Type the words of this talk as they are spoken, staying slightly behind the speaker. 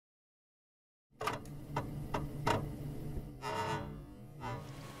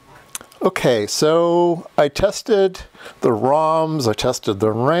Okay, so I tested the ROMs, I tested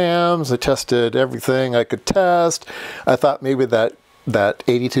the RAMs, I tested everything I could test. I thought maybe that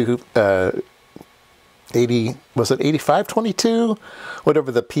 8522?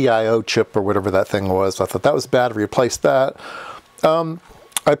 Whatever the PIO chip or whatever that thing was. I thought that was bad, I replaced that.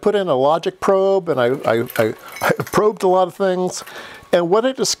 I put in a logic probe and I probed a lot of things. And what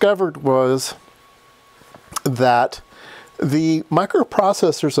I discovered was that the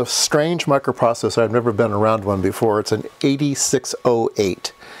microprocessor is a strange microprocessor. I've never been around one before. It's an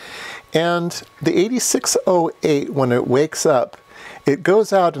 8608. And the 8608, when it wakes up, it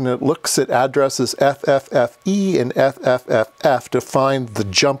goes out and it looks at addresses FFFE and FFFF to find the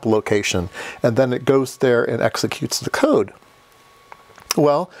jump location. And then it goes there and executes the code.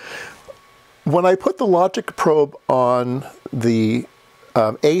 Well, when I put the logic probe on the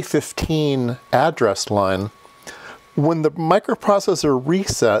A15 address line, when the microprocessor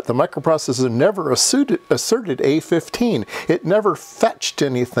reset, the microprocessor never asserted A15. It never fetched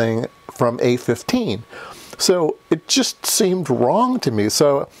anything from A15. So it just seemed wrong to me.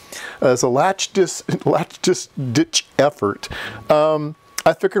 So as a latch ditch effort,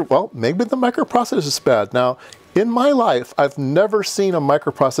 I figured, well, maybe the microprocessor is bad. Now, in my life, I've never seen a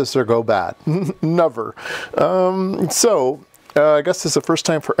microprocessor go bad. Never. I guess it's the first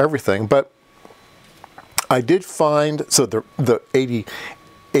time for everything, but I did find, so the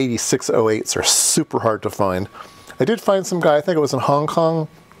 8608s are super hard to find. I did find some guy, I think it was in Hong Kong,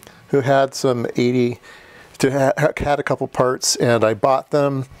 who had some had a couple parts, and I bought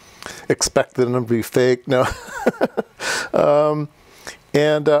them, expected them to be fake. No. I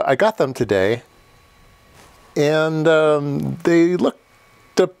got them today, and they look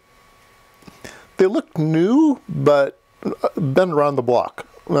new, but been around the block.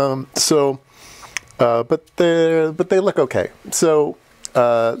 But they look okay. So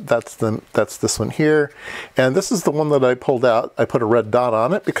that's this one here, and this is the one that I pulled out. I put a red dot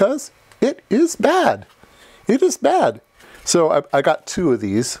on it because it is bad. It is bad. So I got two of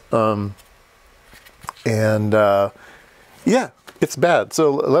these, yeah, it's bad.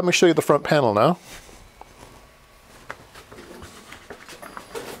 So let me show you the front panel now.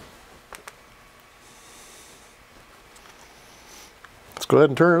 Let's go ahead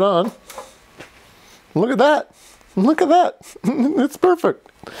and turn it on. Look at that. Look at that. It's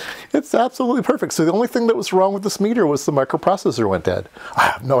perfect. It's absolutely perfect. So the only thing that was wrong with this meter was the microprocessor went dead. I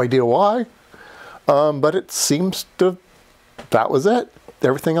have no idea why, but it seems to, that was it.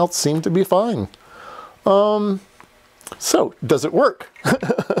 Everything else seemed to be fine. So does it work?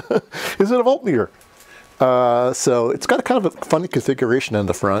 Is it a voltmeter? So it's got a kind of a funny configuration in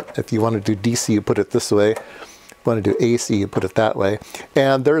the front. If you want to do DC, you put it this way. Want to do AC, you put it that way.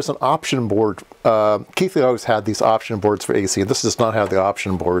 And there's an option board. Keithley always had these option boards for AC. This does not have the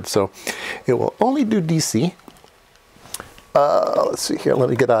option board, so it will only do DC. Let's see here. Let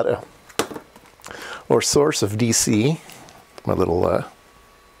me get out a source of DC. My little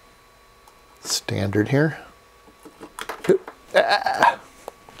standard here.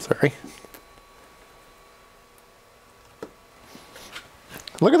 Sorry.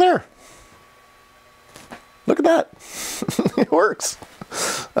 Look at there. Look at that. It works.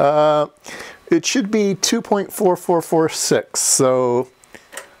 It should be 2.4446. So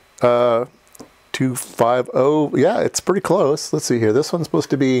 250. Yeah, it's pretty close. Let's see here. This one's supposed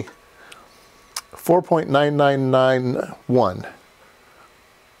to be 4.9991.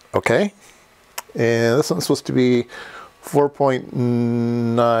 Okay. And this one's supposed to be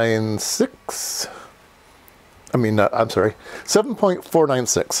 4.96. I'm sorry,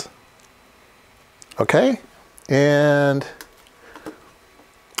 7.496. Okay. And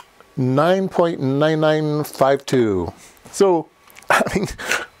 9.9952. So, it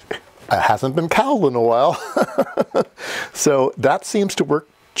hasn't been cowled in a while. So that seems to work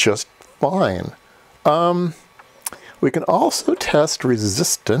just fine. We can also test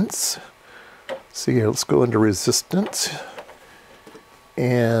resistance. See here, let's go into resistance.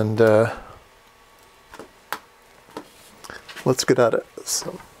 And let's get out of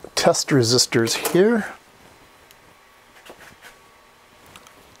some test resistors here.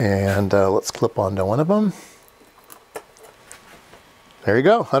 And let's clip onto one of them. There you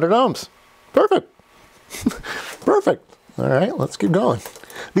go, 100 ohms. Perfect. Perfect. All right, let's keep going.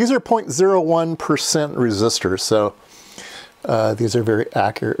 These are 0.01% resistors, so these are very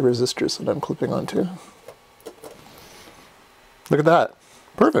accurate resistors that I'm clipping onto. Look at that.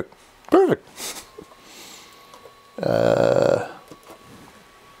 Perfect. Perfect. Oh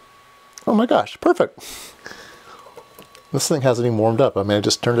my gosh, perfect. This thing hasn't even warmed up. I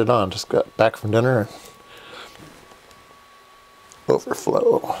just turned it on. Just got back from dinner.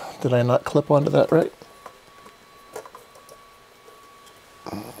 overflow. Did I not clip onto that right?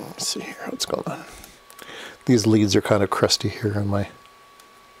 Let's see here, what's going on? These leads are kind of crusty here on my...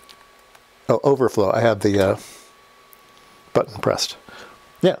 Oh, overflow. I have the button pressed.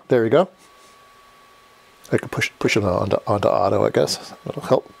 Yeah, there you go. I can push it onto auto, I guess. That'll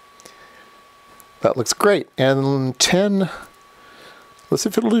help. That looks great. And 10... Let's see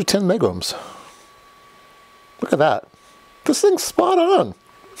if it'll do 10 megohms. Look at that. This thing's spot on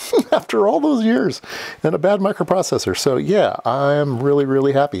after all those years and a bad microprocessor. So yeah, I'm really,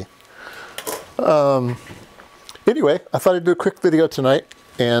 really happy. Anyway, I thought I'd do a quick video tonight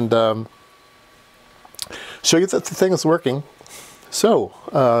and show you that the thing is working. So,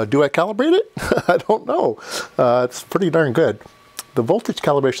 do I calibrate it? I don't know. It's pretty darn good. The voltage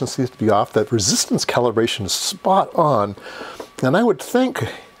calibration seems to be off. That resistance calibration is spot on. And I would think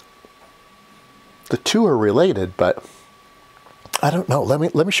the two are related, but I don't know. Let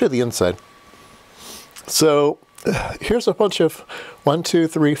me show the inside. So here's a bunch of 1, 2,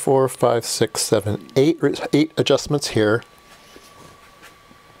 3, 4, 5, 6, 7, 8 adjustments here.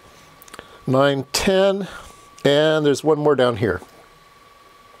 9, 10, and there's one more down here.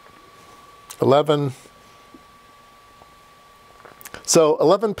 11. So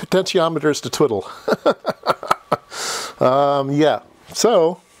 11 potentiometers to twiddle. Yeah,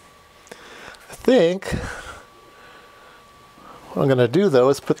 so I think what I'm going to do though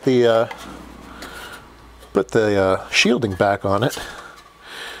is put the shielding back on it.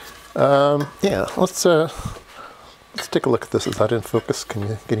 Yeah, let's take a look at this. Is that in focus?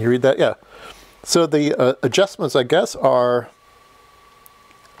 Can you read that? Yeah. So the adjustments, I guess, are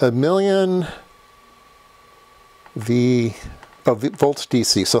 1,000,000 volts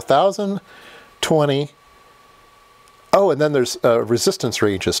DC. So 1,020. Oh, and then there's resistance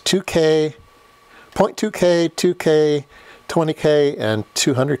ranges: 2K, 0.2K, 2K, 20K, and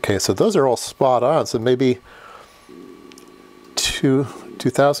 200K. So those are all spot on. So maybe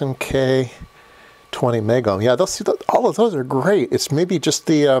 2000K, 20 megohm. Yeah, all of those are great. It's maybe just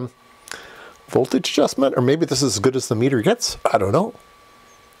the voltage adjustment, or maybe this is as good as the meter gets. I don't know.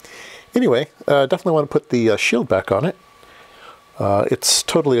 Anyway, definitely want to put the shield back on it. It's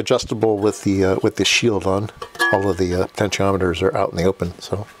totally adjustable with the shield on. All of the potentiometers are out in the open,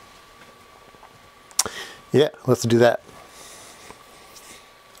 so yeah, let's do that.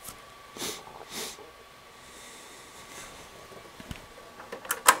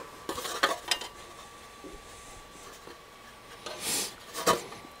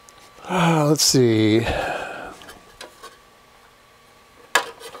 Let's see.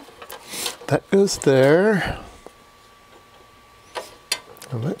 That goes there.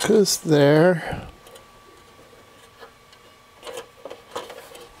 And that goes there.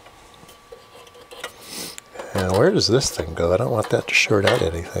 And where does this thing go? I don't want that to short out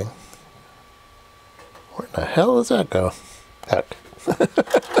anything. Where in the hell does that go? Heck.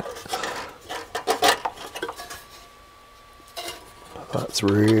 That's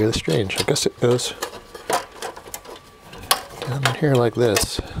really strange. I guess it goes down in here like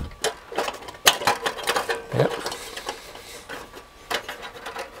this. Yep.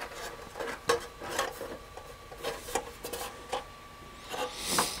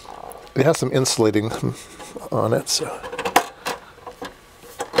 It has some insulating on it, so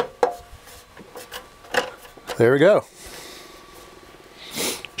there we go.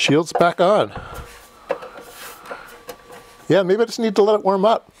 Shield's back on. Yeah, maybe I just need to let it warm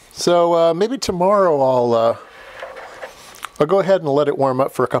up. So maybe tomorrow I'll go ahead and let it warm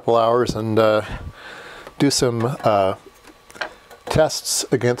up for a couple hours and do some tests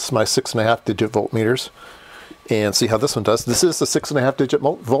against my 6.5 digit voltmeters and see how this one does. This is a 6.5 digit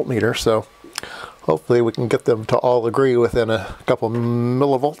voltmeter, so hopefully we can get them to all agree within a couple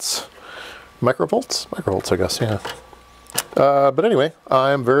millivolts. Microvolts? Microvolts, I guess, yeah. But anyway,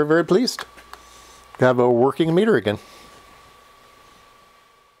 I'm very, very pleased to have a working meter again.